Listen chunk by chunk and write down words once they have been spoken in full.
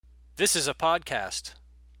This is a podcast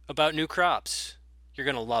about new crops. You're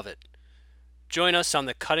going to love it. Join us on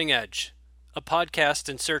The Cutting Edge, a podcast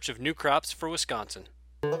in search of new crops for Wisconsin.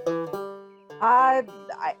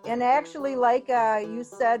 And actually, like you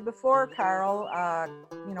said before, Carl,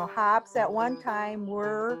 hops at one time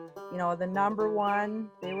were, the number one.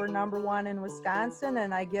 They were number one in Wisconsin,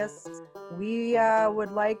 and I guess we would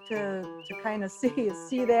like to kind of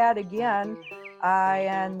see that again.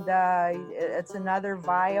 It's another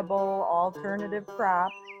viable alternative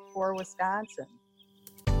crop for Wisconsin.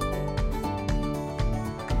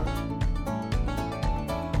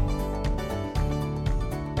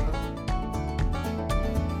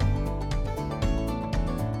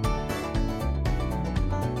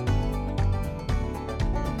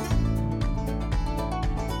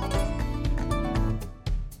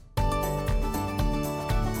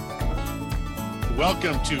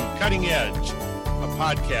 Welcome to Cutting Edge, a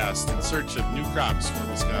podcast in search of new crops for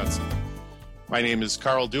Wisconsin. My name is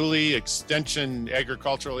Carl Dooley, Extension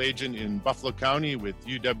Agricultural Agent in Buffalo County with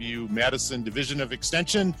UW-Madison Division of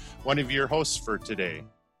Extension, one of your hosts for today.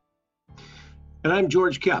 And I'm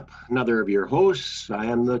George Koepp, another of your hosts. I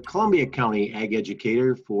am the Columbia County Ag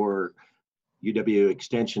Educator for UW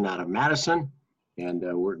Extension out of Madison, and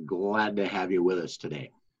we're glad to have you with us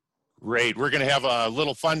today. Great. We're going to have a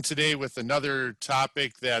little fun today with another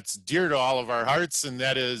topic that's dear to all of our hearts, and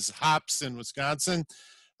that is hops in Wisconsin.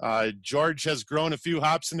 George has grown a few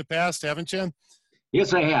hops in the past, haven't you?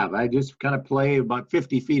 Yes, I have. I just kind of play about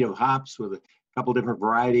 50 feet of hops with a couple different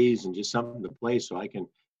varieties and just something to play so I can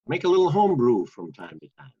make a little home brew from time to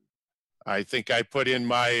time. I think I put in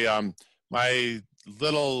my my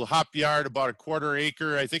little hop yard about a quarter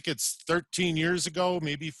acre. I think it's 13 years ago,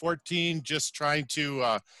 maybe 14, just trying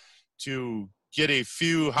to get a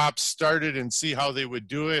few hops started and see how they would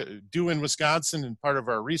do in Wisconsin and part of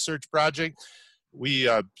our research project. We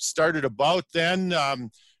started about then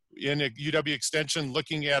in a UW Extension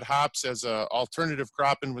looking at hops as an alternative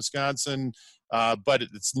crop in Wisconsin, but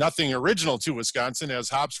it's nothing original to Wisconsin, as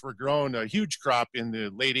hops were grown a huge crop in the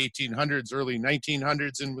late 1800s, early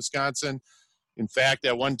 1900s in Wisconsin. In fact,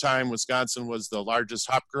 at one time, Wisconsin was the largest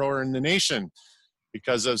hop grower in the nation.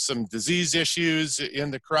 Because of some disease issues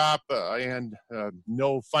in the crop and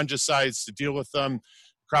no fungicides to deal with them,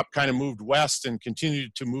 crop kind of moved west and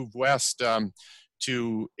continued to move west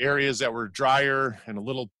to areas that were drier and a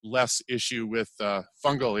little less issue with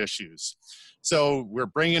fungal issues. So we're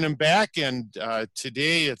bringing them back, and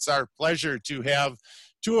today it's our pleasure to have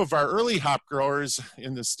two of our early hop growers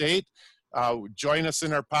in the state join us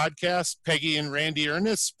in our podcast, Peggy and Randy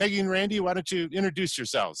Ernest. Peggy and Randy, why don't you introduce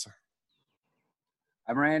yourselves?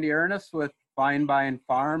 I'm Randy Ernest with Fine Vine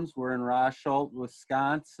Farms. We're in Rosholt,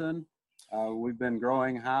 Wisconsin. We've been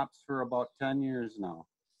growing hops for about 10 years now.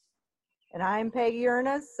 And I'm Peggy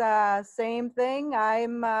Ernest. Same thing.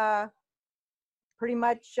 I'm pretty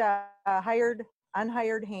much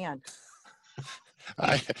unhired hand.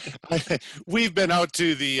 We've been out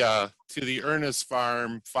to the Ernest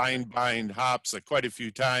farm, Fine Vine hops quite a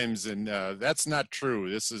few times, and that's not true.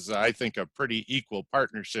 This is, I think, a pretty equal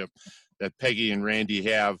partnership that Peggy and Randy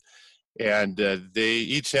have, and they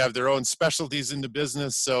each have their own specialties in the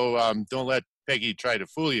business, so don't let Peggy try to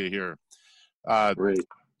fool you here. Great.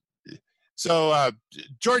 So,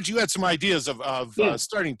 George, you had some ideas of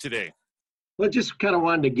starting today. Well, just kind of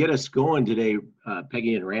wanted to get us going today,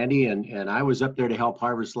 Peggy and Randy, and I was up there to help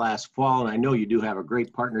harvest last fall, and I know you do have a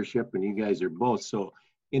great partnership, and you guys are both so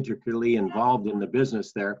intricately involved in the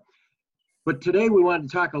business there. But today we wanted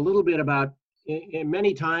to talk a little bit about,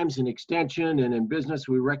 many times in extension and in business,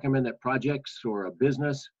 we recommend that projects or a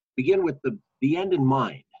business begin with the end in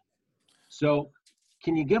mind. So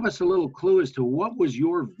can you give us a little clue as to what was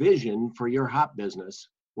your vision for your hop business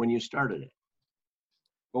when you started it?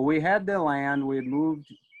 Well, we had the land. We had moved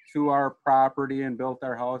to our property and built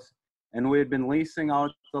our house, and we had been leasing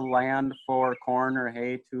out the land for corn or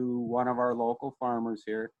hay to one of our local farmers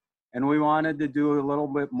here. And we wanted to do a little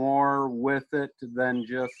bit more with it than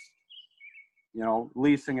just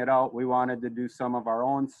leasing it out. We wanted to do some of our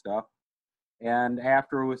own stuff. And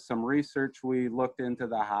after with some research, we looked into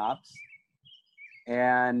the hops.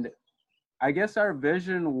 And I guess our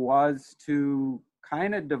vision was to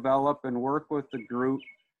kind of develop and work with the group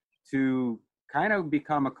to kind of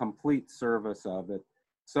become a complete service of it.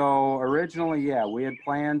 So originally, we had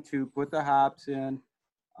planned to put the hops in,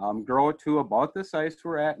 grow it to about the size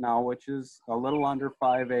we're at now, which is a little under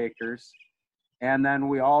 5 acres. And then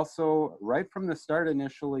we also, right from the start,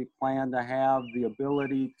 initially planned to have the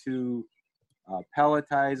ability to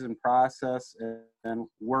pelletize and process and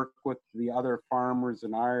work with the other farmers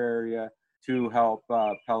in our area to help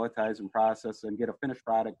pelletize and process and get a finished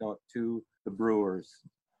product out to the brewers.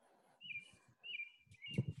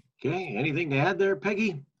 Okay, anything to add there,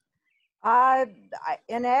 Peggy?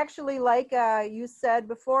 And actually, like you said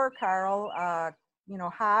before, Carl,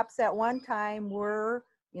 hops at one time were,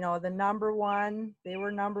 the number one. They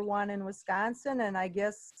were number one in Wisconsin, and I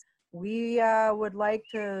guess we would like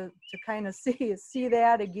to kind of see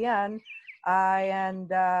that again.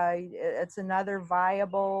 It's another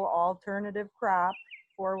viable alternative crop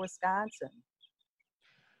for Wisconsin.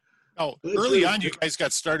 Oh, early on, you guys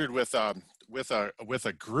got started with a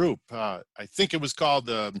group. I think it was called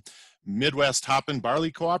the Midwest Hop and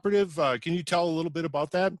Barley Cooperative. Can you tell a little bit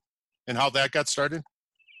about that and how that got started?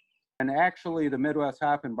 And actually, the Midwest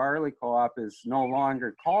Hop and Barley Co-op is no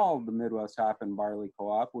longer called the Midwest Hop and Barley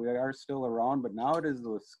Co-op. We are still around, but now it is the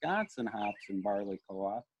Wisconsin Hops and Barley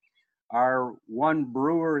Co-op. Our one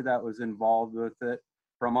brewer that was involved with it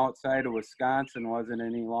from outside of Wisconsin wasn't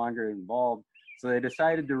any longer involved. So they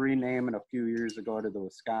decided to rename it a few years ago to the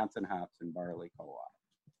Wisconsin Hops and Barley Co-op.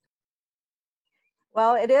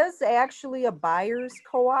 Well, it is actually a buyer's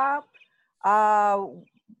co-op.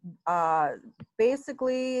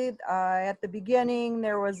 Basically, at the beginning,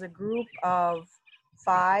 there was a group of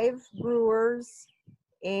 5 brewers,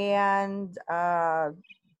 and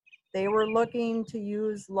they were looking to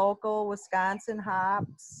use local Wisconsin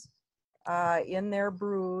hops in their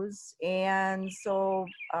brews. And so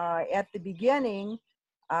at the beginning,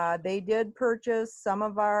 they did purchase some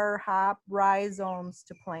of our hop rhizomes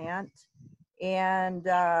to plant, and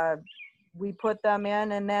we put them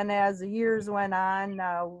in. And then as the years went on,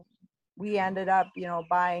 we ended up,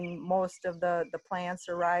 buying most of the plants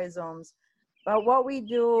or rhizomes. But what we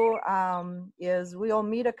do is we'll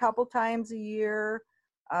meet a couple times a year,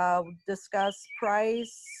 discuss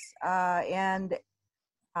price, and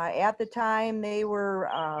at the time they were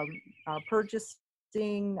purchasing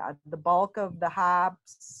the bulk of the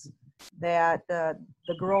hops that the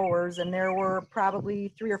growers, and there were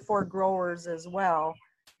probably 3 or 4 growers as well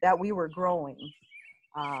that we were growing.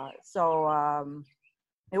 So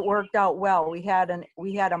it worked out well. We had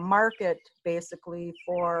a market basically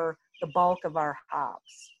for the bulk of our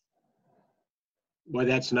hops. Well,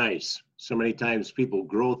 that's nice. So many times people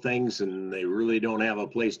grow things and they really don't have a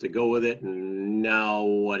place to go with it. And now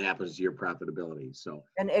what happens to your profitability? So,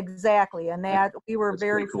 and exactly. And that we were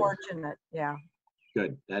very cool. fortunate. Yeah.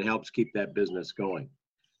 Good. That helps keep that business going.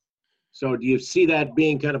 So do you see that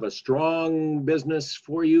being kind of a strong business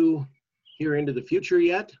for you here into the future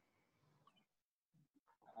yet?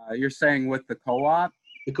 You're saying with the co-op?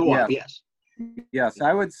 The co-op, yes. Yes,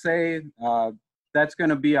 I would say that's going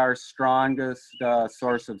to be our strongest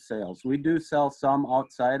source of sales. We do sell some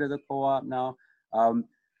outside of the co-op now.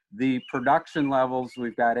 The production levels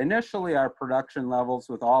we've got, initially our production levels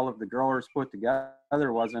with all of the growers put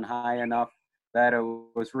together wasn't high enough that it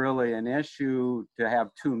was really an issue to have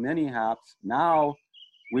too many hops. Now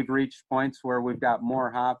we've reached points where we've got more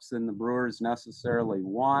hops than the brewers necessarily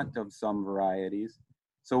want of some varieties.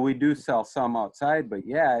 So we do sell some outside, but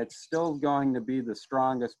yeah, it's still going to be the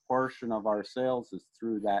strongest portion of our sales is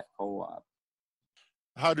through that co-op.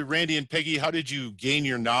 How did Randy and Peggy, how did you gain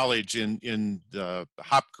your knowledge in the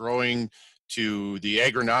hop growing to the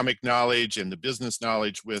agronomic knowledge and the business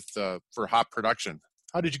knowledge with for hop production?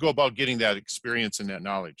 How did you go about getting that experience and that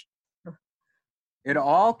knowledge? It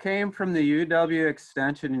all came from the UW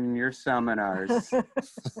Extension in your seminars.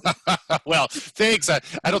 Well, thanks. I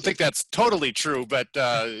don't think that's totally true, but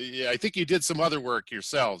yeah, I think you did some other work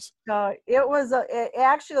yourselves. It was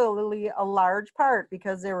actually a large part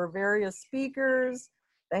because there were various speakers,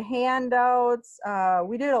 the handouts.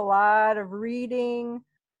 We did a lot of reading,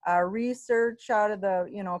 research out of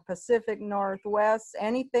the Pacific Northwest,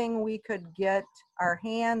 anything we could get our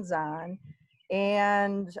hands on.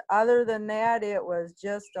 And other than that, it was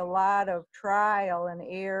just a lot of trial and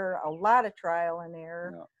error,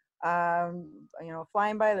 Yeah.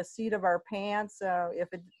 Flying by the seat of our pants. If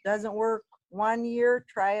it doesn't work one year,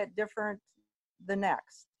 try it different the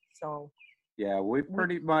next. So yeah, we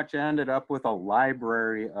pretty much ended up with a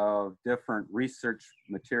library of different research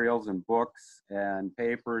materials and books and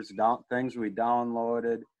papers, things we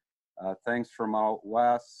downloaded, things from out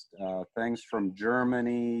west, things from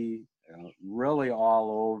Germany, really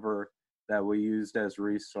all over that we used as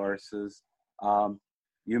resources.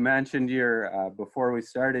 You mentioned before we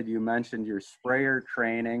started, you mentioned your sprayer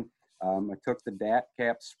training. I took the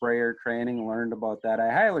DATCAP sprayer training, learned about that.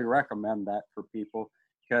 I highly recommend that for people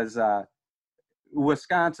because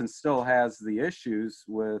Wisconsin still has the issues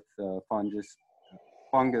with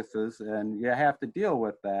funguses, and you have to deal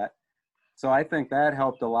with that. So I think that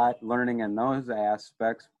helped a lot learning in those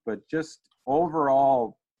aspects, but just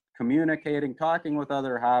overall communicating, talking with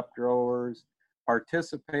other hop growers,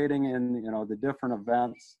 participating in, you know, the different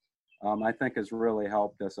events, I think has really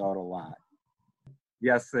helped us out a lot.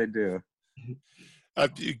 Yes, they do.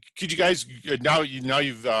 Could you guys, now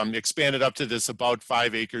you've expanded up to this about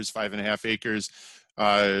 5 acres, 5.5 acres.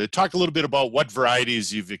 Talk a little bit about what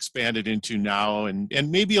varieties you've expanded into now, and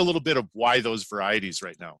maybe a little bit of why those varieties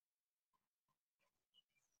right now.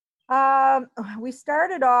 We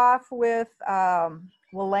started off with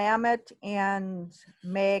Willamette and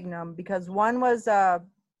Magnum, because one was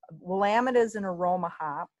Willamette is an aroma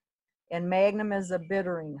hop and Magnum is a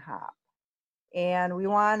bittering hop. And we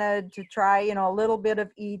wanted to try, you know, a little bit of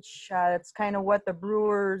each. It's kind of what the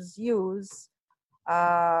brewers use.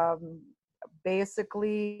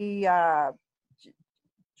 Basically,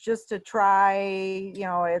 just to try, you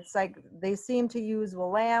know, it's like they seem to use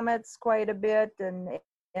Willamettes quite a bit, and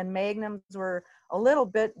Magnums were a little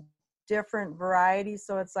bit different varieties.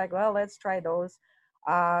 So it's like, well, let's try those.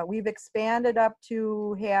 We've expanded up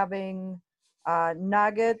to having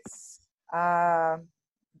Nuggets,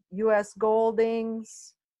 U.S.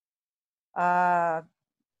 Goldings,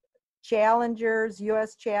 Challengers,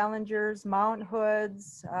 U.S. Challengers, Mount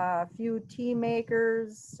Hoods, a few tea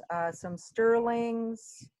makers, some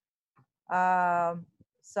Sterlings, some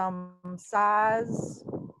Saaz.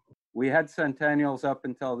 We had Centennials up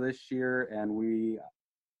until this year, and we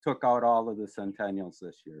took out all of the Centennials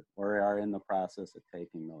this year, or are in the process of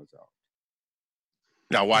taking those out.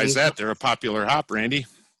 Now, why is that? They're a popular hop, Randy.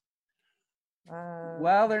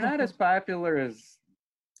 Well, they're not as popular as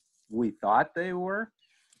we thought they were.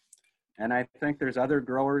 And I think there's other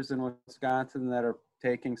growers in Wisconsin that are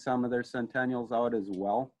taking some of their Centennials out as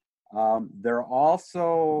well. They're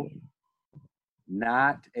also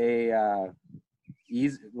not a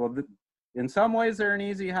easy, well, in some ways they're an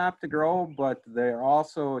easy hop to grow, but they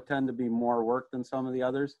also tend to be more work than some of the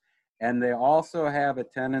others. And they also have a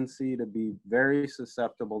tendency to be very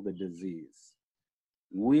susceptible to disease.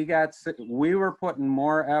 We were putting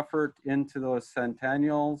more effort into those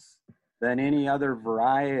Centennials than any other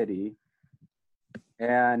variety,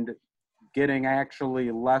 and getting actually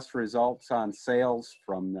less results on sales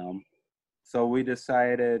from them. So we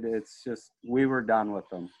decided we were done with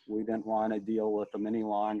them. We didn't want to deal with them any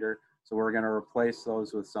longer. So we're going to replace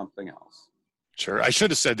those with something else. Sure. I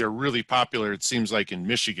should have said they're really popular, it seems like, in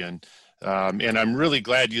Michigan. And I'm really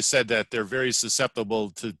glad you said that they're very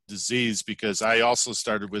susceptible to disease, because I also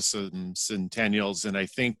started with some Centennials, and I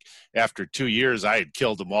think after 2 years I had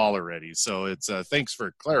killed them all already. So it's thanks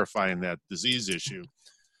for clarifying that disease issue.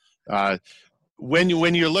 When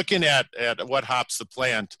you're looking at what hops to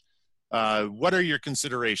plant, what are your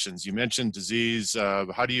considerations? You mentioned disease.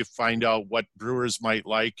 How do you find out what brewers might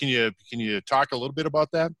like? Can you talk a little bit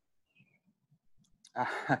about that?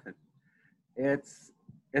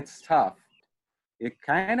 It's tough. It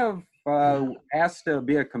kind of has to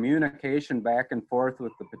be a communication back and forth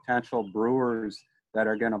with the potential brewers that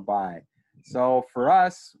are going to buy. So for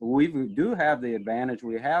us, we do have the advantage.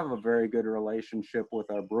 We have a very good relationship with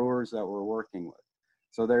our brewers that we're working with.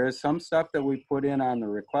 So there is some stuff that we put in on the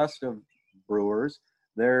request of brewers.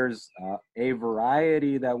 There's a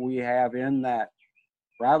variety that we have in that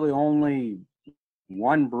probably only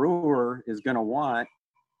one brewer is going to want,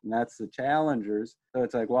 and that's the Challengers. So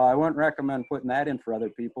it's like, well, I wouldn't recommend putting that in for other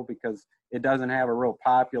people because it doesn't have a real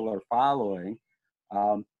popular following.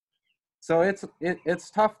 So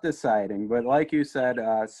it's tough deciding, but like you said,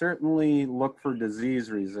 certainly look for disease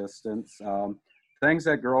resistance. Things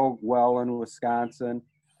that grow well in Wisconsin.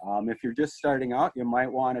 If you're just starting out, you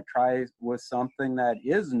might want to try with something that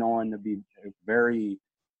is known to be very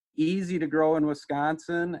easy to grow in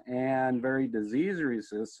Wisconsin and very disease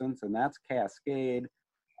resistant, and that's Cascade.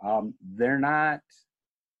 They're not,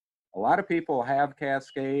 a lot of people have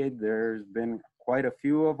Cascade. There's been quite a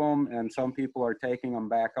few of them, and some people are taking them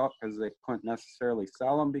back up because they couldn't necessarily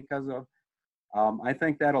sell them because of, I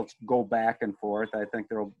think that'll go back and forth. I think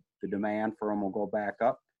the demand for them will go back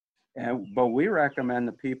up. But we recommend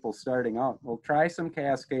the people starting out, well, try some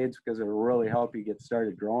Cascades because it'll really help you get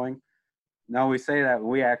started growing. Now we say that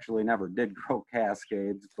we actually never did grow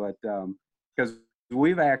Cascades, but because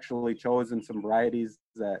we've actually chosen some varieties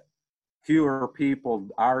that fewer people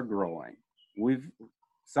are growing.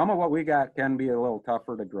 Some of what we got can be a little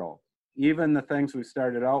tougher to grow. Even the things we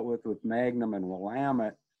started out with Magnum and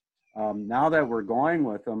Willamette, now that we're going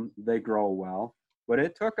with them, they grow well. But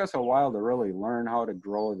it took us a while to really learn how to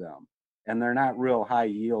grow them. And they're not real high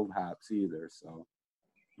yield hops either. So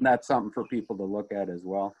that's something for people to look at as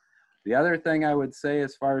well. The other thing I would say,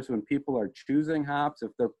 as far as when people are choosing hops,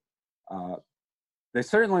 if they're they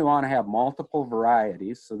certainly want to have multiple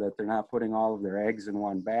varieties so that they're not putting all of their eggs in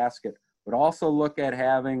one basket, but also look at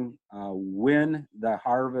having when the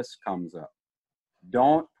harvest comes up.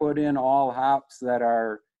 Don't put in all hops that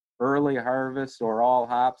are early harvest or all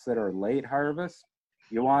hops that are late harvest.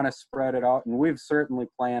 You want to spread it out, and we've certainly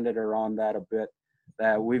planned it around that a bit,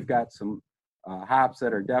 that we've got some hops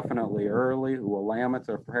that are definitely early. Willamettes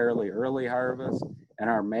are fairly early harvest, and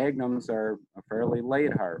our magnums are a fairly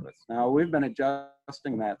late harvest. Now, we've been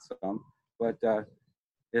adjusting that some, but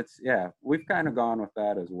we've kind of gone with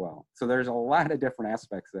that as well. So there's a lot of different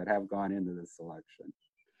aspects that have gone into this selection.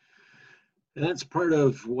 And that's part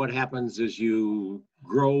of what happens as you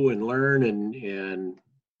grow and learn and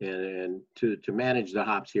to manage the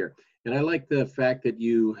hops here. And I like the fact that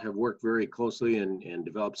you have worked very closely and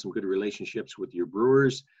developed some good relationships with your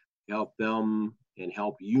brewers, help them and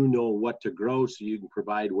help you know what to grow so you can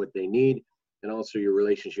provide what they need, and also your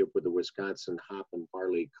relationship with the Wisconsin Hop and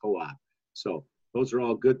Barley Co-op. So those are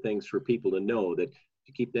all good things for people to know, that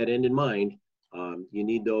to keep that end in mind. You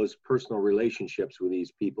need those personal relationships with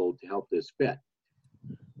these people to help this fit.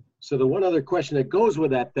 So the one other question that goes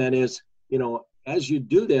with that then is, as you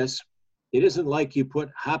do this, it isn't like you put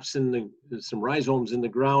hops in some rhizomes in the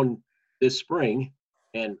ground this spring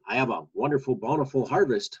and I have a wonderful, bountiful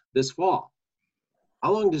harvest this fall.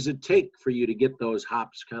 How long does it take for you to get those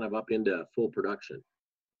hops kind of up into full production?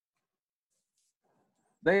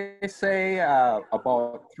 They say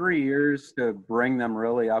about 3 years to bring them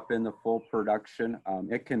really up into full production.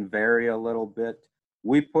 It can vary a little bit.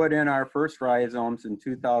 We put in our first rhizomes in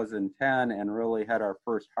 2010 and really had our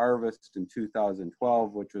first harvest in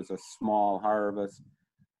 2012, which was a small harvest.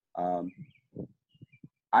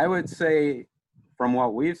 I would say from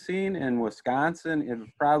what we've seen in Wisconsin,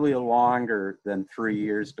 it's probably longer than 3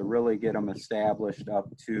 years to really get them established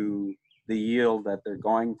up to the yield that they're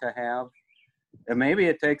going to have. And maybe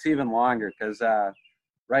it takes even longer because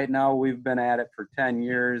right now we've been at it for 10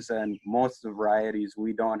 years and most of the varieties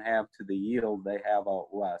we don't have to the yield they have out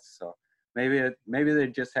west. So maybe they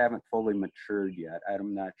just haven't fully matured yet.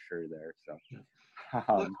 I'm not sure there.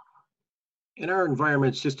 So in our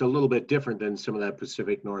environment's just a little bit different than some of that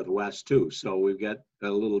Pacific Northwest too. So we've got a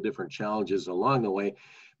little different challenges along the way.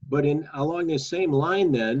 But along the same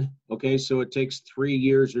line then, okay, so it takes 3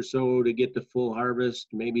 years or so to get the full harvest,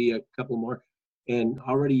 maybe a couple more. And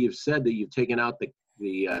already you've said that you've taken out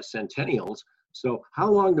the centennials. So how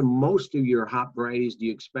long do most of your hop varieties do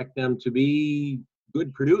you expect them to be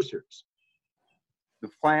good producers?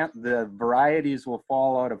 The varieties will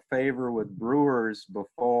fall out of favor with brewers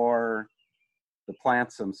before the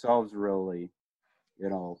plants themselves really,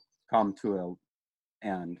 come to an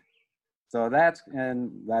end. So that's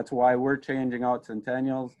why we're changing out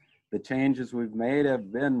centennials. The changes we've made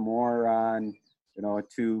have been more on,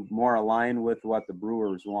 to more align with what the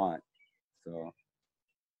brewers want. So.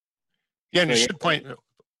 Yeah, and you should point.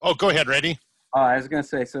 Oh, go ahead, Reddy. I was going to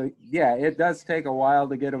say, so yeah, it does take a while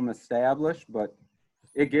to get them established, but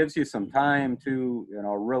it gives you some time to,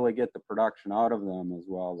 really get the production out of them as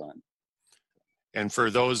well then. And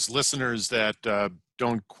for those listeners that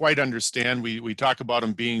don't quite understand, we talk about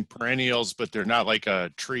them being perennials, but they're not like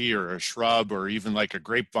a tree or a shrub or even like a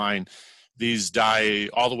grapevine. These die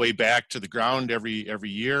all the way back to the ground every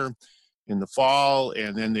year in the fall,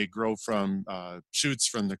 and then they grow from shoots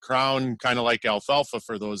from the crown, kind of like alfalfa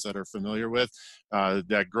for those that are familiar with,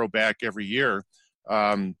 that grow back every year.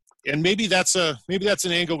 And maybe that's an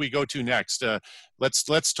angle we go to next.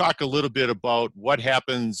 Let's talk a little bit about what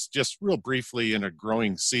happens just real briefly in a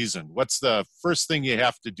growing season. What's the first thing you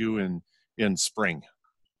have to do in spring?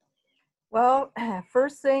 Well,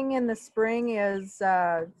 first thing in the spring is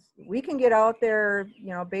we can get out there,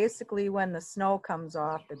 basically when the snow comes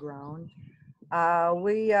off the ground.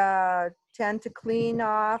 We tend to clean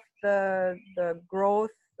off the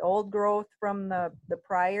old growth from the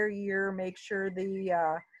prior year, make sure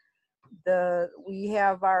we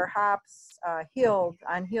have our hops hilled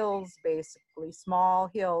on hills, basically small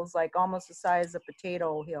hills, like almost the size of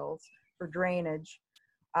potato hills for drainage.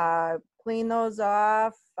 Clean those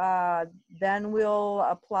off. Then we'll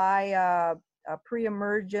apply a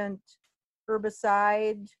pre-emergent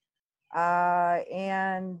herbicide.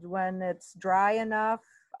 And when it's dry enough,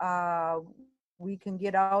 we can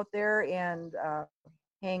get out there and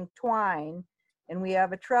hang twine. And we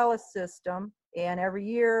have a trellis system. And every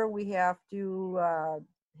year we have to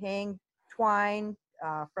hang twine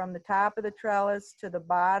from the top of the trellis to the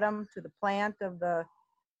bottom, to the plant of to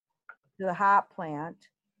the hop plant.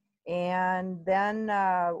 And then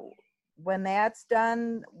when that's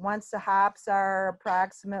done, once the hops are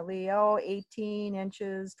approximately 18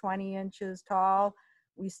 inches, 20 inches tall,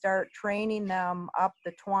 we start training them up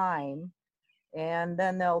the twine, and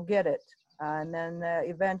then they'll get it. And then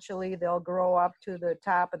eventually they'll grow up to the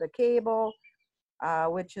top of the cable,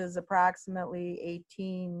 which is approximately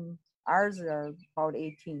 18, ours are about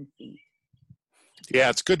 18 feet. Yeah,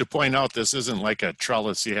 it's good to point out this isn't like a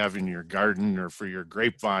trellis you have in your garden or for your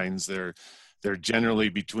grapevines. They're generally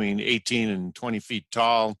between 18 and 20 feet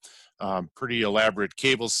tall, pretty elaborate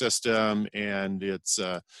cable system, and it's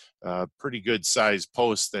a pretty good size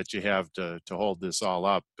post that you have to hold this all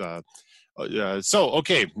up. So,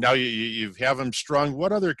 okay, now you have them strung.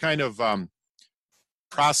 What other kind of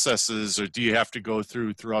processes or do you have to go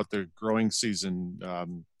through throughout the growing season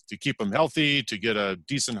to keep them healthy, to get a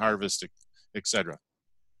decent harvest, etc.?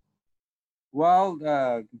 Well,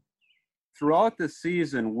 throughout the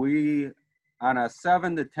season, we, on a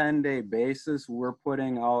 7 to 10 day basis, we're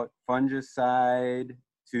putting out fungicide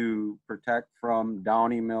to protect from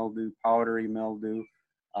downy mildew, powdery mildew.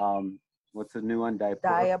 What's the new one?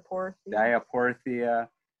 Diaporthia.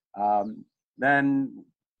 Then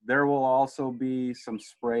there will also be some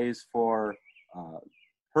sprays for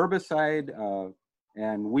herbicide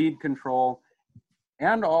and weed control,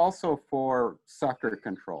 and also for sucker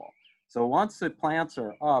control. So once the plants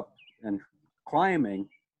are up and climbing,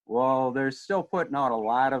 well, they're still putting out a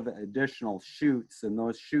lot of additional shoots, and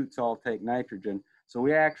those shoots all take nitrogen. So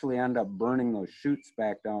we actually end up burning those shoots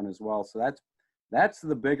back down as well. So that's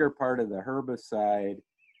the bigger part of the herbicide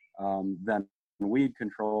than weed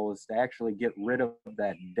control, is to actually get rid of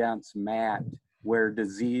that dense mat where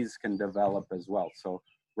disease can develop as well. So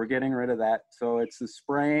we're getting rid of that. So it's the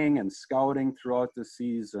spraying and scouting throughout the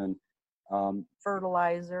season.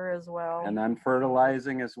 Fertilizer as well. And then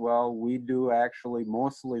fertilizing as well. We do actually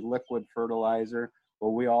mostly liquid fertilizer,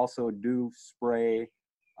 but we also do spray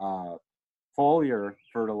foliar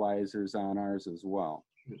fertilizers on ours as well.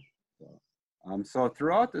 So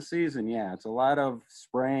throughout the season, yeah, it's a lot of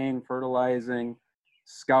spraying, fertilizing,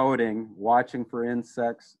 scouting, watching for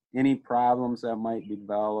insects, any problems that might be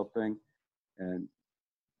developing, and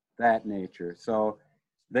that nature. So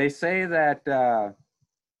they say that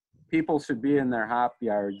people should be in their hop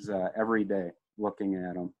yards every day looking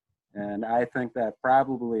at them. And I think that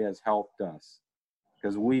probably has helped us,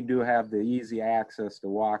 because we do have the easy access to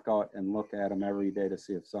walk out and look at them every day to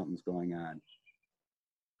see if something's going on.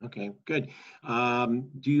 Okay, good.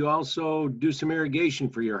 Do you also do some irrigation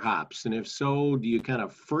for your hops? And if so, do you kind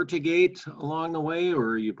of fertigate along the way,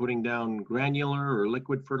 or are you putting down granular or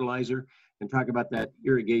liquid fertilizer? And talk about that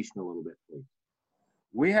irrigation a little bit, please.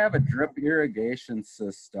 We have a drip irrigation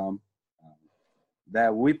system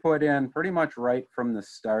that we put in pretty much right from the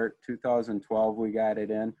start. 2012, we got it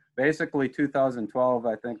in. Basically, 2012,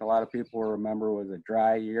 I think a lot of people will remember, was a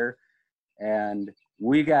dry year. And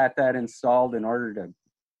we got that installed in order to,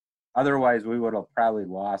 otherwise we would have probably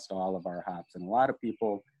lost all of our hops. And a lot of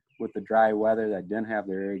people with the dry weather that didn't have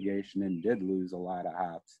their irrigation in did lose a lot of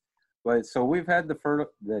hops. But so we've had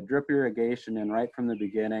the drip irrigation in right from the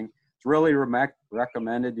beginning. It's really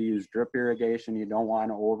recommended to use drip irrigation. You don't want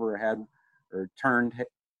to overhead or turned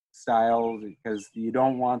style, because you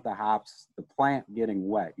don't want the hops, the plant getting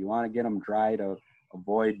wet. You want to get them dry to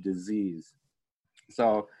avoid disease.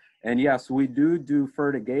 So, and yes, we do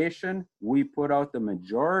fertigation. We put out the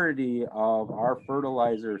majority of our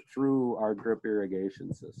fertilizer through our drip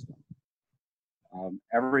irrigation system.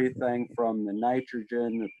 Everything from the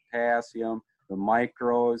nitrogen, the potassium, the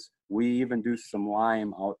micros, we even do some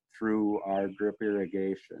lime out through our drip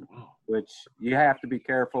irrigation, which you have to be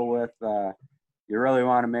careful with. You really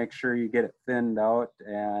want to make sure you get it thinned out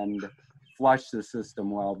and flush the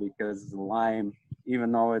system well, because the lime,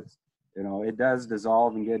 even though it's, it does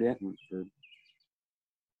dissolve and get in,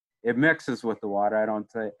 it mixes with the water. I don't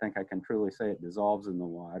think I can truly say it dissolves in the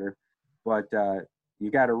water, but you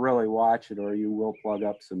got to really watch it, or you will plug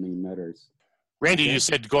up some emitters. Randy, you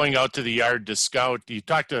said going out to the yard to scout. You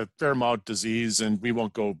talked a fair amount disease, and we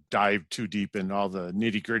won't go dive too deep in all the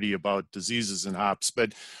nitty gritty about diseases and hops,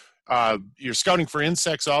 but you're scouting for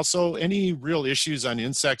insects also. Any real issues on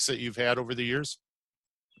insects that you've had over the years?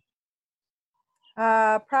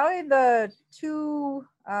 Probably the two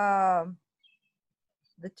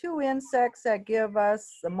insects that give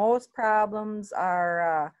us the most problems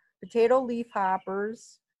are potato leaf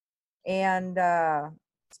hoppers and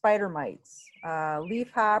spider mites.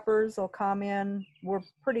 Leaf hoppers will come in. We're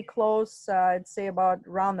pretty close, I'd say about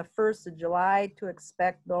around the 1st of July to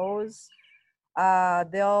expect those.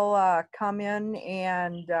 They'll come in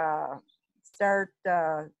and start,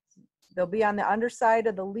 they'll be on the underside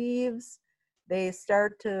of the leaves. They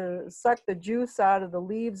start to suck the juice out of the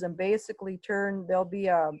leaves and basically there'll be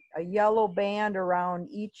a yellow band around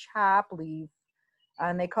each hop leaf.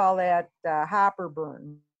 and they call that hopper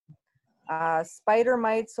burn. Spider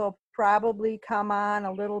mites will probably come on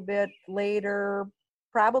a little bit later,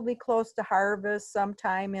 probably close to harvest,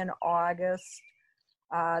 sometime in August.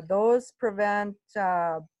 Those prevent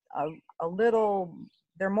a little,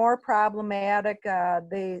 they're more problematic.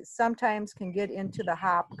 They sometimes can get into the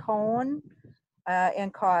hop cone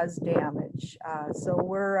and cause damage. So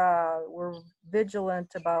we're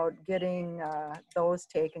vigilant about getting those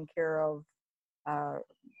taken care of.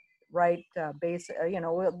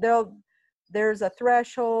 There's a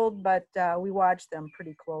threshold, but we watch them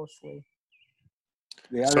pretty closely.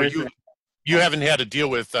 The So other you haven't had to deal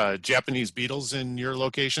with Japanese beetles in your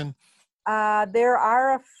location? There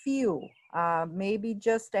are a few, maybe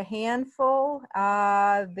just a handful.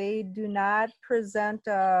 They do not present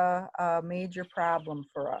a major problem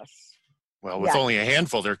for us. Well, with only a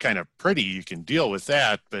handful, they're kind of pretty. You can deal with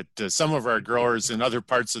that. But some of our growers in other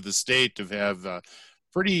parts of the state have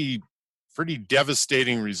pretty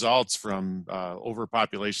devastating results from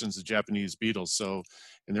overpopulations of Japanese beetles. So,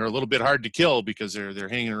 and they're a little bit hard to kill because they're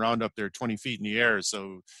hanging around up there 20 feet in the air.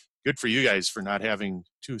 So good for you guys for not having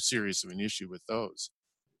too serious of an issue with those.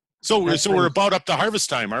 So we're about up to harvest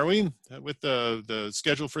time, are we? With the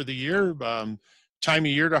schedule for the year, time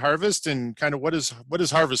of year to harvest, and kind of what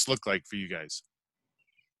does harvest look like for you guys?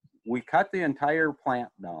 We cut the entire plant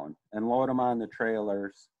down and load them on the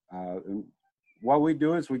trailers. What we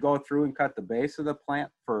do is we go through and cut the base of the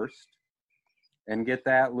plant first and get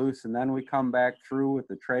that loose, and then we come back through with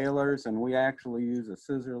the trailers, and we actually use a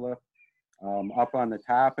scissor lift up on the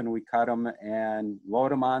top, and we cut them and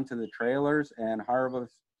load them onto the trailers and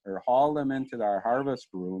harvest or haul them into our harvest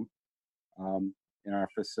room in our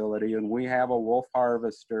facility. And we have a wolf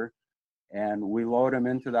harvester, and we load them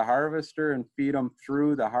into the harvester and feed them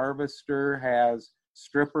through. The harvester has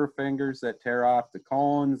stripper fingers that tear off the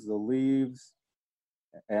cones, the leaves,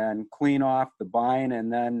 and clean off the vine.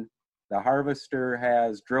 And then the harvester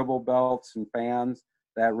has dribble belts and fans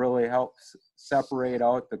that really helps separate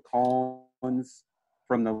out the cones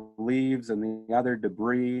from the leaves and the other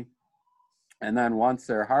debris. And then once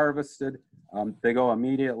they're harvested, they go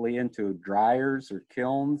immediately into dryers or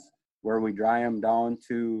kilns where we dry them down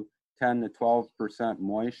to 10 to 12%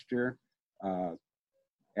 moisture.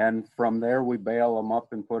 And from there, we bale them up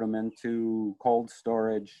and put them into cold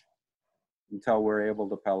storage until we're able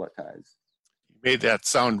to pelletize. You made that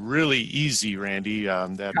sound really easy, Randy,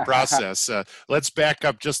 that process. Let's back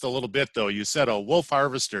up just a little bit, though. You said a wolf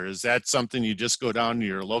harvester. Is that something you just go down to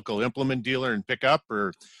your local implement dealer and pick up?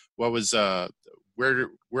 Or what was, where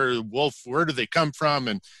do they come from,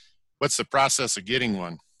 and what's the process of getting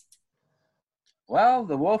one? Well,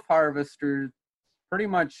 the wolf harvesters pretty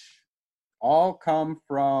much all come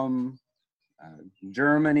from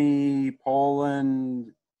Germany,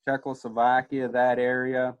 Poland, Czechoslovakia, that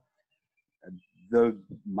area. The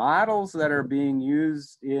models that are being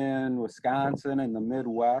used in Wisconsin and the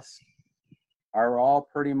Midwest are all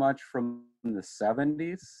pretty much from the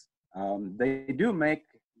 70s. They do make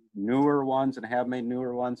newer ones and have made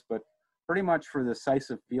newer ones, but pretty much for the size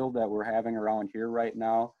of field that we're having around here right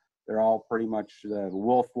now, they're all pretty much the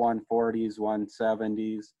Wolf 140s,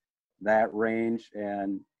 170s, that range.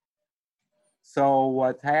 And so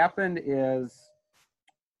what's happened is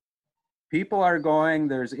people are going,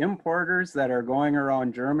 there's importers that are going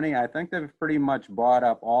around Germany. I think they've pretty much bought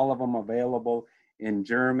up all of them available in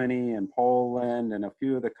Germany and Poland and a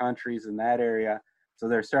few of the countries in that area. So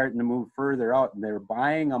they're starting to move further out, and they're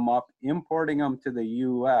buying them up, importing them to the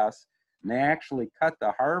US, and they actually cut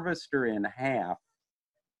the harvester in half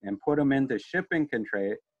and put them into shipping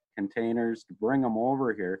containers to bring them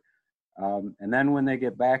over here. And then when they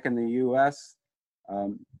get back in the US,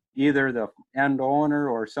 either the end owner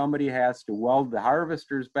or somebody has to weld the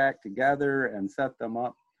harvesters back together and set them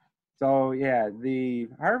up. So yeah, the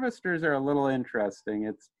harvesters are a little interesting.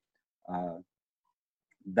 It's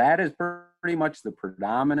that is pretty much the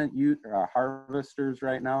predominant harvesters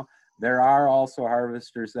right now. There are also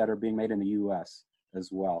harvesters that are being made in the U.S. as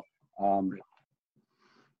well.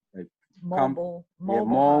 More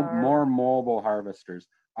mobile harvesters.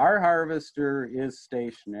 Our harvester is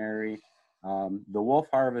stationary. The wolf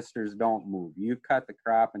harvesters don't move. You cut the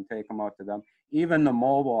crop and take them out to them. Even the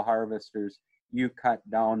mobile harvesters, you cut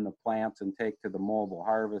down the plants and take to the mobile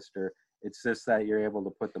harvester. It's just that you're able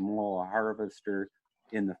to put the mobile harvester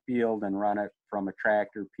in the field and run it from a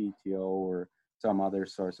tractor, PTO, or some other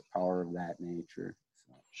source of power of that nature.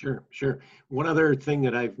 Sure. One other thing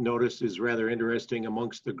that I've noticed is rather interesting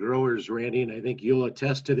amongst the growers, Randy, and I think you'll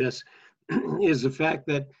attest to this, is the fact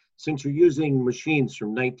that since you're using machines from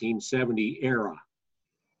 1970 era,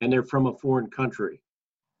 and they're from a foreign country,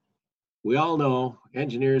 we all know,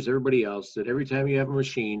 engineers, everybody else, that every time you have a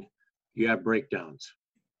machine, you have breakdowns.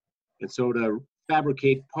 And so to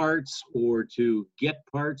fabricate parts or to get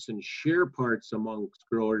parts and share parts amongst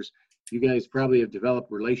growers, you guys probably have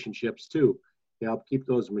developed relationships too to help keep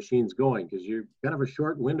those machines going, because you're kind of a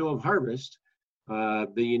short window of harvest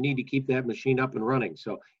that you need to keep that machine up and running.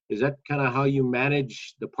 So is that kind of how you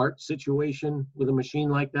manage the part situation with a machine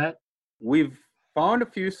like that? We've found a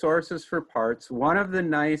few sources for parts. One of the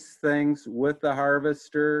nice things with the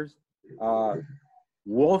harvesters,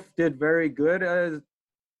 Wolf did very good as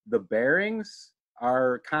the bearings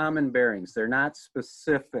are common bearings. They're not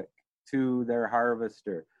specific to their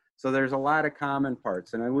harvester. So there's a lot of common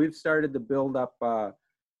parts. And we've started to build up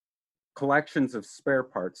collections of spare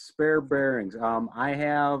parts, spare bearings. I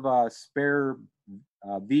have a spare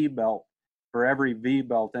V-belt for every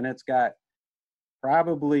V-belt, and it's got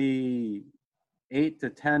probably 8 to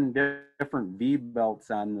 10 different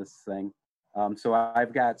V-belts on this thing. So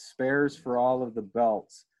I've got spares for all of the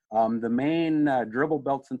belts. The main dribble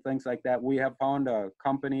belts and things like that, we have found a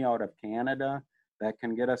company out of Canada that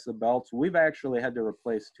can get us the belts. We've actually had to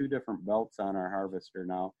replace 2 different belts on our harvester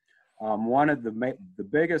now. One of the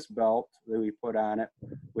biggest belt that we put on it,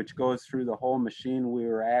 which goes through the whole machine, we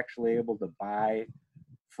were actually able to buy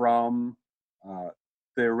from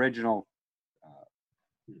the original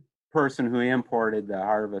person who imported the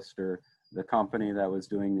harvester, the company that was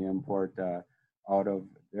doing the import out of,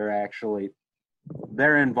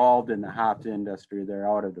 they're involved in the hop industry. They're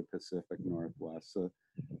out of the Pacific Northwest. So,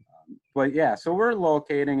 but yeah, so we're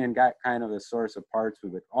locating and got kind of a source of parts.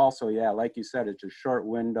 But also, yeah, like you said, it's a short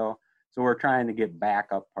window. So we're trying to get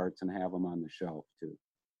backup parts and have them on the shelf too.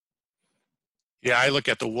 Yeah, I look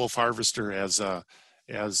at the Wolf Harvester as a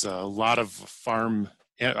lot of farm,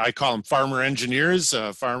 I call them farmer engineers,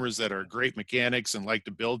 farmers that are great mechanics and like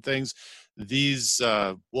to build things. These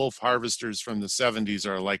Wolf Harvesters from the 70s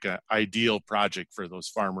are like an ideal project for those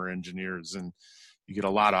farmer engineers, and you get a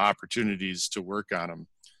lot of opportunities to work on them.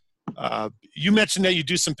 You mentioned that you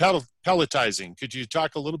do some pelletizing. Could you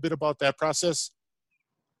talk a little bit about that process?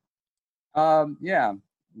 Yeah,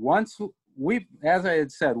 once as I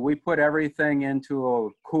had said, we put everything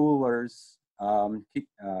into coolers to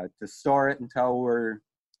store it until we're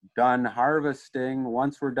done harvesting.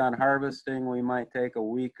 Once we're done harvesting, we might take a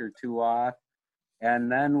week or 2 off,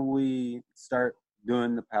 and then we start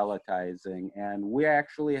doing the pelletizing. And we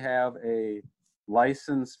actually have a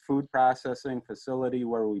licensed food processing facility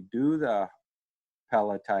where we do the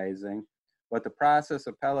pelletizing. But the process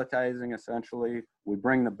of pelletizing, essentially, we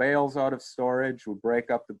bring the bales out of storage, we break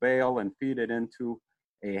up the bale and feed it into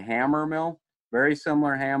a hammer mill, very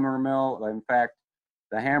similar hammer mill. In fact,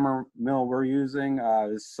 the hammer mill we're using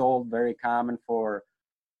is sold very common for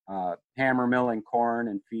hammer milling corn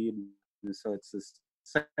and feed. And so it's the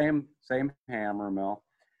same hammer mill.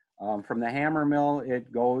 From the hammer mill,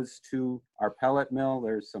 it goes to our pellet mill.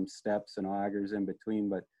 There's some steps and augers in between,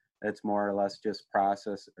 but it's more or less just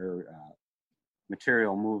process or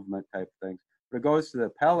material movement type things. But it goes to the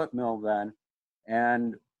pellet mill then,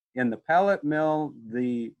 and in the pellet mill,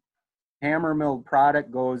 the hammer milled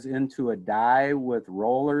product goes into a die with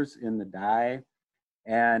rollers in the die,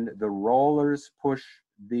 and the rollers push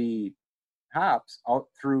the hops out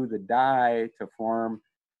through the die to form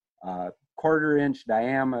 1/4-inch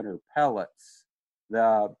diameter pellets.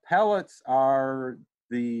 The pellets are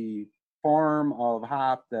the form of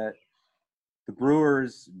hop that the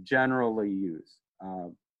brewers generally use.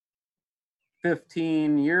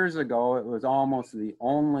 15 years ago, it was almost the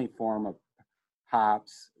only form of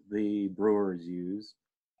hops the brewers use.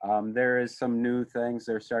 There is some new things.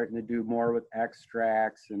 They're starting to do more with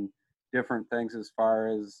extracts and different things as far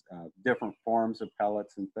as different forms of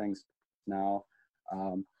pellets and things now.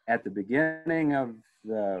 At the beginning of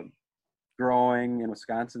the growing in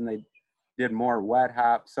Wisconsin, they did more wet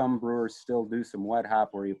hop. Some brewers still do some wet hop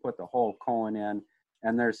where you put the whole cone in,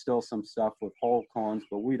 and there's still some stuff with whole cones,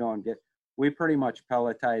 but we pretty much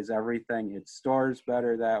pelletize everything. It stores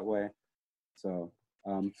better that way. So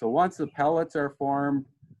once the pellets are formed,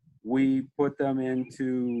 we put them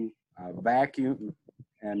into vacuumed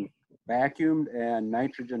and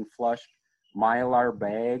nitrogen flushed Mylar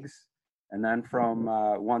bags. And then from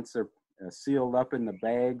once they're sealed up in the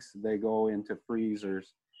bags, they go into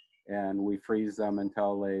freezers, and we freeze them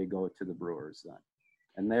until they go to the brewers then.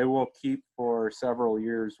 And they will keep for several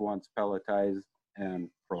years once pelletized and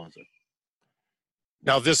frozen.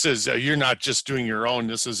 Now, this is, you're not just doing your own,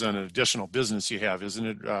 this is an additional business you have, isn't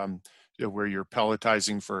it? Where you're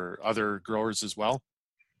pelletizing for other growers as well?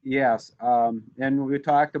 Yes, and we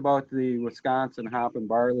talked about the Wisconsin Hop and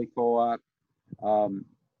Barley Co-op.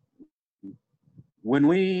 When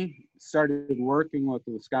we started working with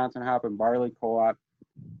the Wisconsin Hop and Barley Co-op,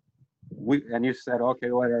 and you said,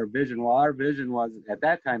 okay, what our vision? Well, our vision was, at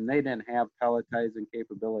that time, they didn't have pelletizing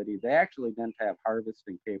capability. They actually didn't have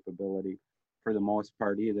harvesting capability for the most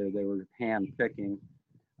part either. They were hand picking,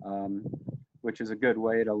 which is a good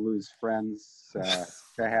way to lose friends,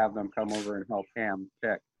 to have them come over and help hand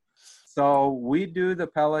pick. So we do the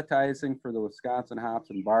pelletizing for the Wisconsin Hops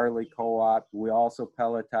and Barley Co-op. We also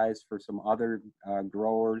pelletize for some other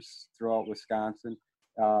growers throughout Wisconsin.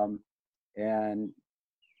 And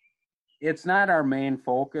it's not our main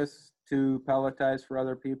focus to pelletize for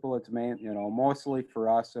other people. It's mostly for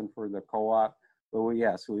us and for the co-op. But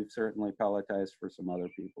yes, we've certainly pelletized for some other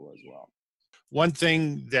people as well. One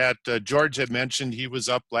thing that George had mentioned, he was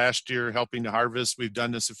up last year helping to harvest. We've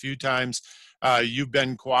done this a few times. You've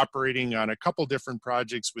been cooperating on a couple different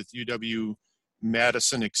projects with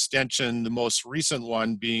UW-Madison Extension, the most recent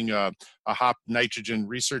one being a hop nitrogen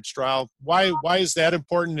research trial. Why is that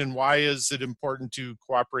important, and why is it important to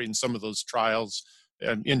cooperate in some of those trials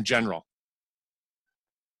in general?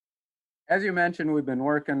 As you mentioned, we've been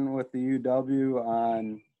working with the UW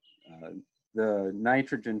on the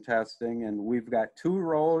nitrogen testing, and we've got 2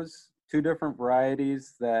 rows, 2 different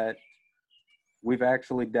varieties that we've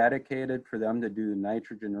actually dedicated for them to do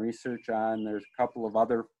nitrogen research on. There's a couple of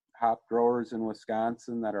other hop growers in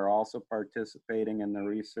Wisconsin that are also participating in the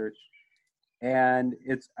research. And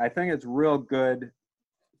I think it's real good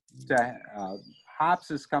to,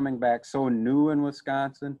 hops is coming back so new in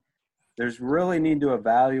Wisconsin. There's really need to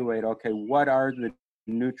evaluate, okay, what are the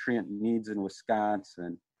nutrient needs in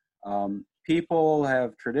Wisconsin? People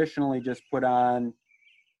have traditionally just put on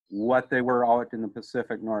what they were out in the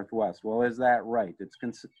Pacific Northwest. Well, is that right?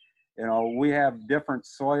 We have different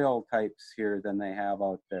soil types here than they have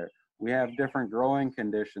out there. We have different growing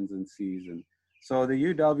conditions in season. So the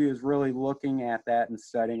UW is really looking at that and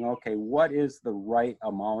studying, okay, what is the right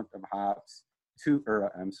amount of hops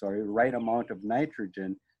right amount of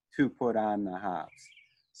nitrogen to put on the hops.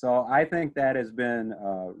 So I think that has been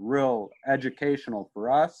real educational for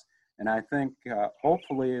us. And I think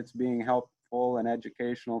hopefully it's being helpful and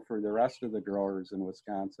educational for the rest of the growers in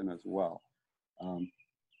Wisconsin as well.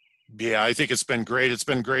 Yeah, I think it's been great. It's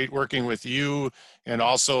been great working with you and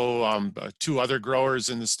also 2 other growers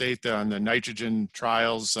in the state on the nitrogen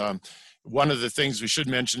trials. One of the things we should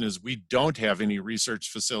mention is we don't have any research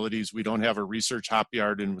facilities. We don't have a research hop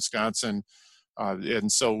yard in Wisconsin.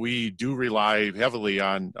 And so we do rely heavily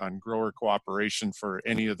on grower cooperation for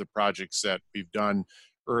any of the projects that we've done.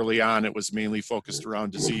 Early on, it was mainly focused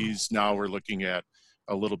around disease. Now we're looking at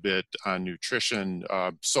a little bit on nutrition,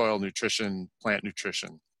 soil nutrition, plant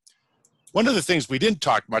nutrition. One of the things we didn't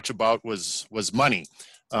talk much about was money.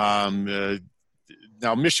 Now,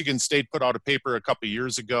 Michigan State put out a paper a couple of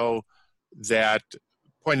years ago that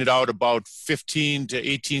pointed out about $15,000 to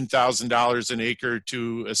 $18,000 an acre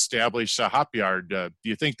to establish a hop yard. Do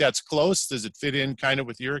you think that's close? Does it fit in kind of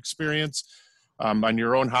with your experience on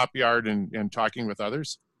your own hop yard and talking with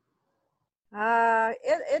others?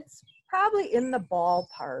 It's probably in the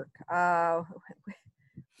ballpark.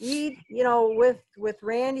 With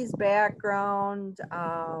Randy's background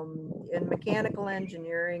in mechanical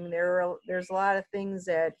engineering, there's a lot of things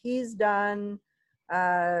that he's done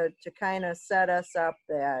to kind of set us up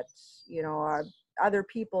that, other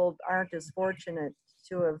people aren't as fortunate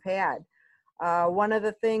to have had. One of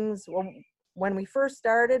the things, when we first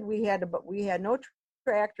started, we had no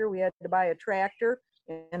tractor. We had to buy a tractor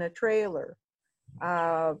and a trailer.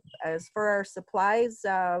 As for our supplies,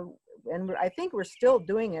 and I think we're still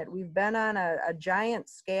doing it, we've been on a giant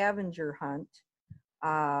scavenger hunt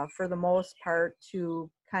for the most part to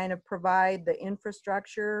kind of provide the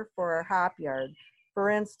infrastructure for our hop yard. For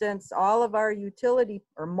instance, all of our utility,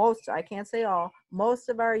 or most, I can't say all, most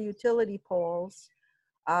of our utility poles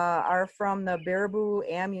are from the Baraboo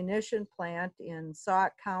Ammunition Plant in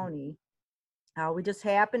Sauk County. We just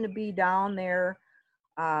happened to be down there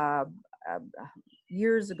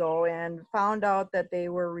years ago and found out that they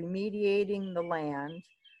were remediating the land,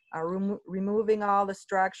 removing all the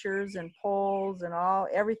structures and poles and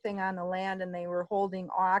everything on the land, and they were holding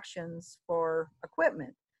auctions for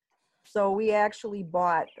equipment. So we actually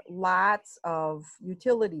bought lots of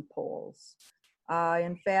utility poles.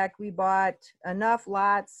 In fact, we bought enough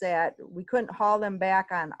lots that we couldn't haul them back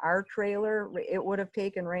on our trailer. It would have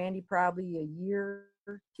taken Randy probably a year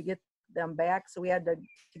to get them back. So we had to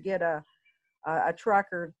get a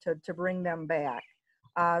trucker to bring them back.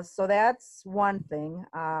 So that's one thing.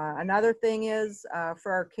 Another thing is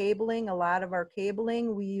for our cabling, a lot of our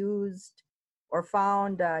cabling we used or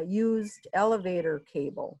found used elevator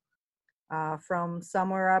cable. from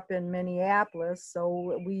somewhere up in Minneapolis.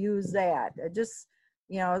 So we use that. Just,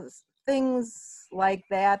 things like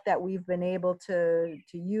that we've been able to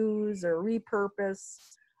use or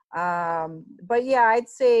repurpose. But yeah, I'd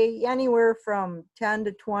say anywhere from 10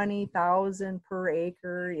 to 20,000 per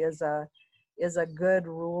acre is a good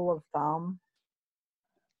rule of thumb.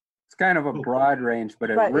 It's kind of a broad range, but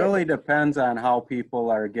it really depends on how people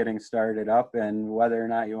are getting started up and whether or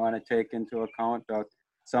not you want to take into account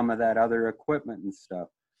some of that other equipment and stuff.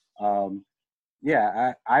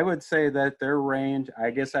 Yeah, I would say that their range, I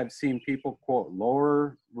guess I've seen people quote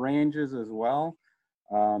lower ranges as well,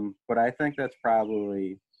 but I think that's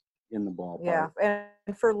probably in the ballpark. Yeah,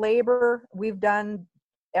 and for labor, we've done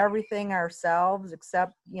everything ourselves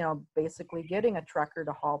except, basically getting a trucker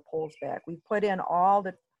to haul poles back. We put in all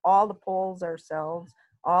the poles ourselves,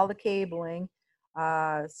 all the cabling,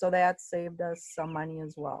 so that saved us some money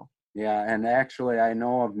as well. Yeah, and actually I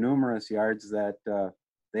know of numerous yards that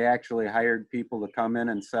they actually hired people to come in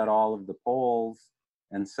and set all of the poles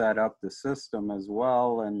and set up the system as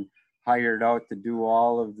well, and hired out to do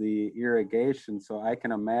all of the irrigation. So I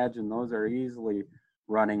can imagine those are easily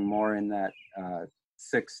running more in that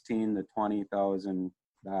 $16,000 to $20,000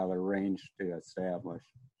 range to establish.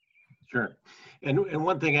 Sure. And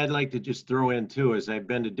one thing I'd like to just throw in too is I've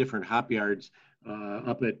been to different hop yards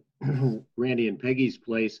up at Randy and Peggy's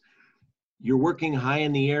place. You're working high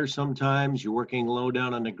in the air sometimes, you're working low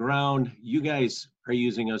down on the ground. You guys are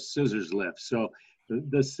using a scissors lift. So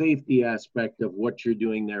the safety aspect of what you're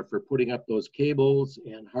doing there for putting up those cables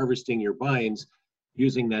and harvesting your vines,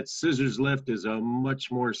 using that scissors lift is a much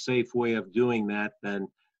more safe way of doing that than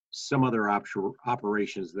some other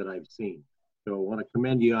operations that I've seen. So I want to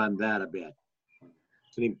commend you on that a bit.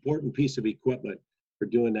 It's an important piece of equipment for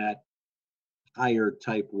doing that higher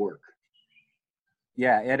type work.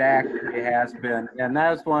 Yeah, it actually has been. And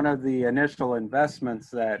that's one of the initial investments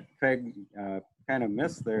that Peg kind of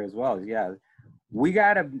missed there as well. Yeah,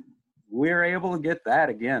 we're able to get that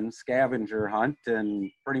again, scavenger hunt, and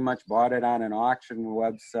pretty much bought it on an auction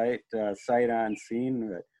website, sight unseen.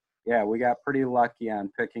 But yeah, we got pretty lucky on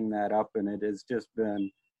picking that up, and it has just been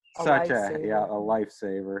a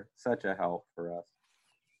lifesaver, such a help for us.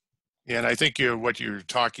 And I think what you're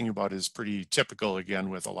talking about is pretty typical again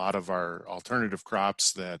with a lot of our alternative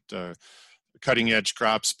crops, that cutting edge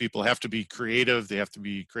crops, people have to be creative. They have to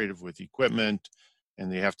be creative with equipment,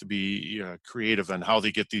 and they have to be creative on how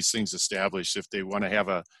they get these things established if they want to have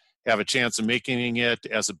a chance of making it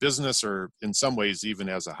as a business, or in some ways even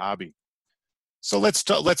as a hobby. So let's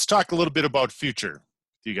talk a little bit about future,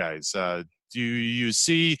 you guys. Where do you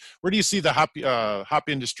see the hop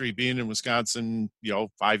industry being in Wisconsin,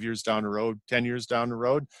 5 years down the road, 10 years down the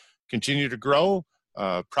road? Continue to grow,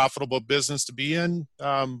 profitable business to be in?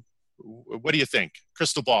 What do you think?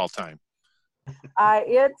 Crystal ball time.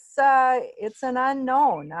 It's an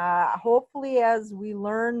unknown. Hopefully, as we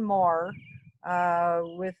learn more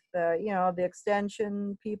with the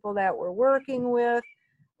extension people that we're working with,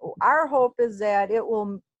 our hope is that it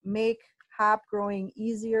will make hop growing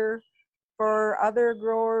easier for other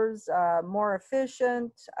growers, more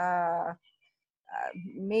efficient.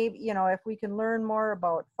 Maybe, if we can learn more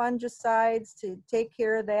about fungicides to take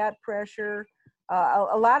care of that pressure.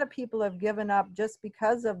 A lot of people have given up just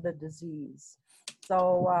because of the disease.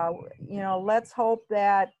 So, let's hope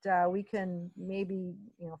that we can maybe,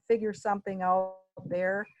 figure something out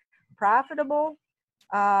there. Profitable,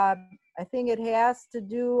 I think it has to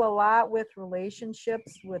do a lot with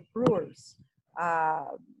relationships with brewers.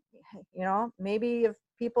 Maybe if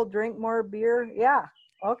people drink more beer, yeah,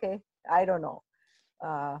 okay, I don't know.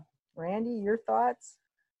 Randy, your thoughts?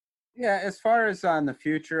 Yeah, as far as on the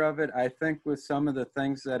future of it, I think with some of the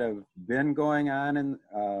things that have been going on in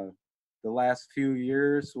the last few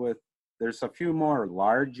years, there's a few more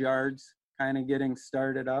large yards kind of getting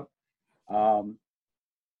started up.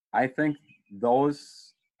 I think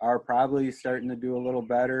those are probably starting to do a little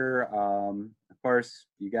better. Of course,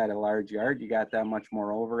 you got a large yard, you got that much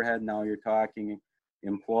more overhead. Now you're talking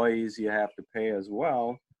employees you have to pay as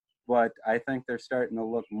well. But I think they're starting to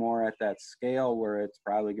look more at that scale where it's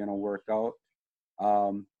probably going to work out.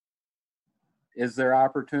 Is there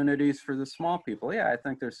opportunities for the small people? Yeah, I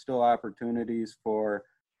think there's still opportunities for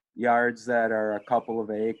yards that are a couple of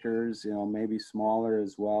acres, maybe smaller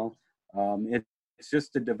as well. It's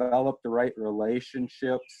just to develop the right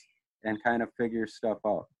relationships and kind of figure stuff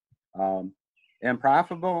out. And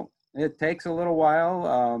profitable, it takes a little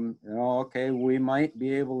while. Okay, we might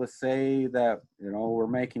be able to say that, we're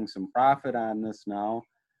making some profit on this now,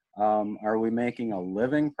 Are we making a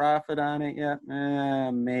living profit on it yet?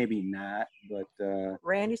 Maybe not, but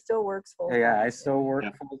Randy still works full time. yeah, I still work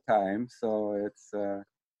Yeah. full time, so it's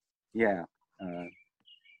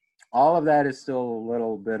all of that is still a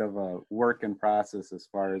little bit of a work in process as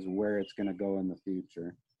far as where it's going to go in the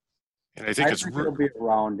future. And I think it's it'll be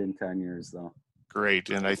around in 10 years, though. great.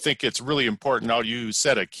 And I think it's really important. Now, you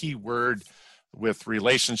said a key word with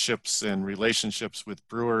relationships with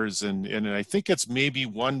brewers. And I think it's maybe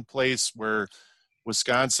one place where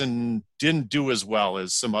Wisconsin didn't do as well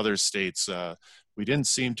as some other states. We didn't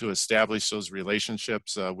seem to establish those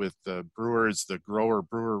relationships with the brewers, the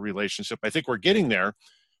grower-brewer relationship. I think we're getting there.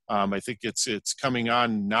 I think it's coming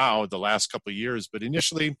on now the last couple of years, but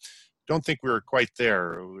initially, don't think we were quite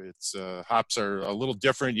there. It's hops are a little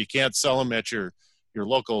different. You can't sell them at your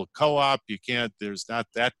local co-op. You can't. There's not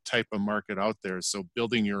that type of market out there. So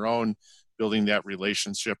building your own, building that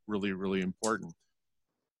relationship, really, really important.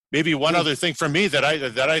 Maybe one other thing for me that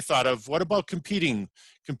I thought of. What about competing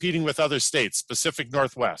with other states, Pacific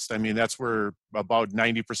Northwest? I mean, that's where about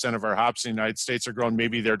 90% of our hops in the United States are grown.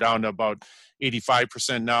 Maybe they're down to about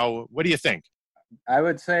 85% now. What do you think? I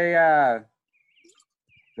would say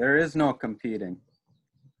there is no competing.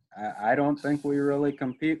 I don't think we really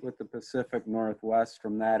compete with the Pacific Northwest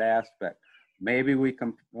from that aspect. Maybe we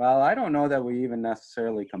well, I don't know that we even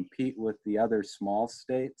necessarily compete with the other small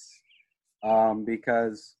states,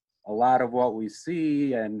 because a lot of what we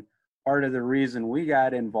see, and part of the reason we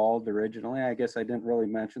got involved originally, I guess I didn't really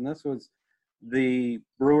mention this, was the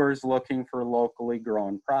brewers looking for locally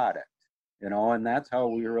grown product, and that's how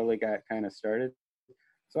we really got kind of started.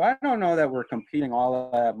 So I don't know that we're competing all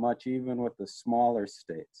that much, even with the smaller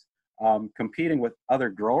states. Competing with other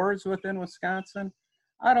growers within Wisconsin,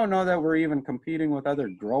 I don't know that we're even competing with other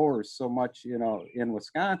growers so much, in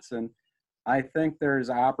Wisconsin. I think there's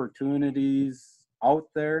opportunities out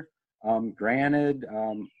there. Granted,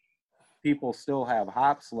 people still have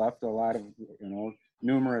hops left. A lot of,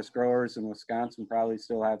 numerous growers in Wisconsin probably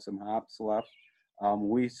still have some hops left.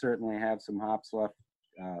 We certainly have some hops left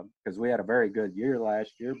because we had a very good year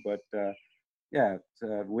last year, but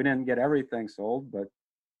we didn't get everything sold, but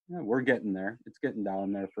we're getting there. It's getting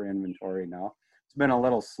down there for inventory now. It's been a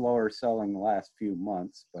little slower selling the last few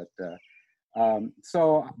months, but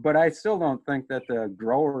I still don't think that the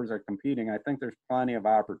growers are competing. I think there's plenty of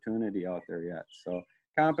opportunity out there yet. So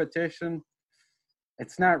competition,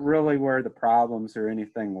 it's not really where the problems or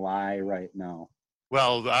anything lie right now.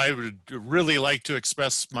 Well, I would really like to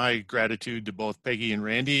express my gratitude to both Peggy and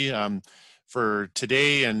Randy for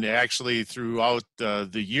today, and actually throughout the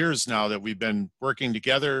years now that we've been working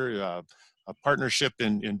together, a partnership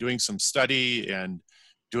in doing some study and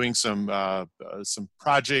doing some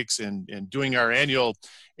projects and doing our annual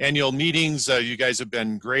meetings. You guys have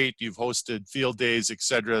been great. You've hosted field days,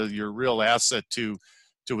 etc. You're a real asset to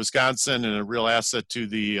Wisconsin and a real asset to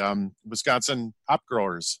the Wisconsin hop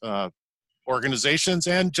growers organizations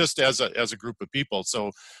and just as a group of people.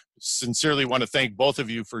 So sincerely want to thank both of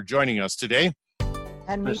you for joining us today.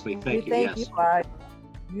 And Especially we thank you.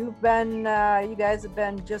 You guys have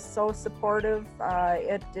been just so supportive.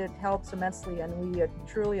 It helps immensely, and we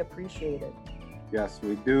truly appreciate it. Yes,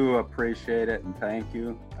 we do appreciate it, and thank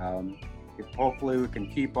you. Hopefully we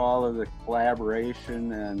can keep all of the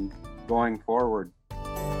collaboration and going forward.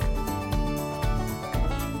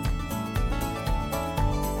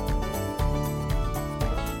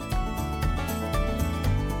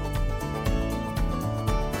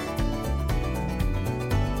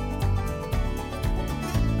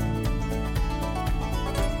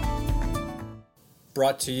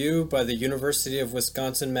 Brought to you by the University of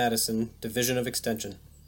Wisconsin-Madison Division of Extension.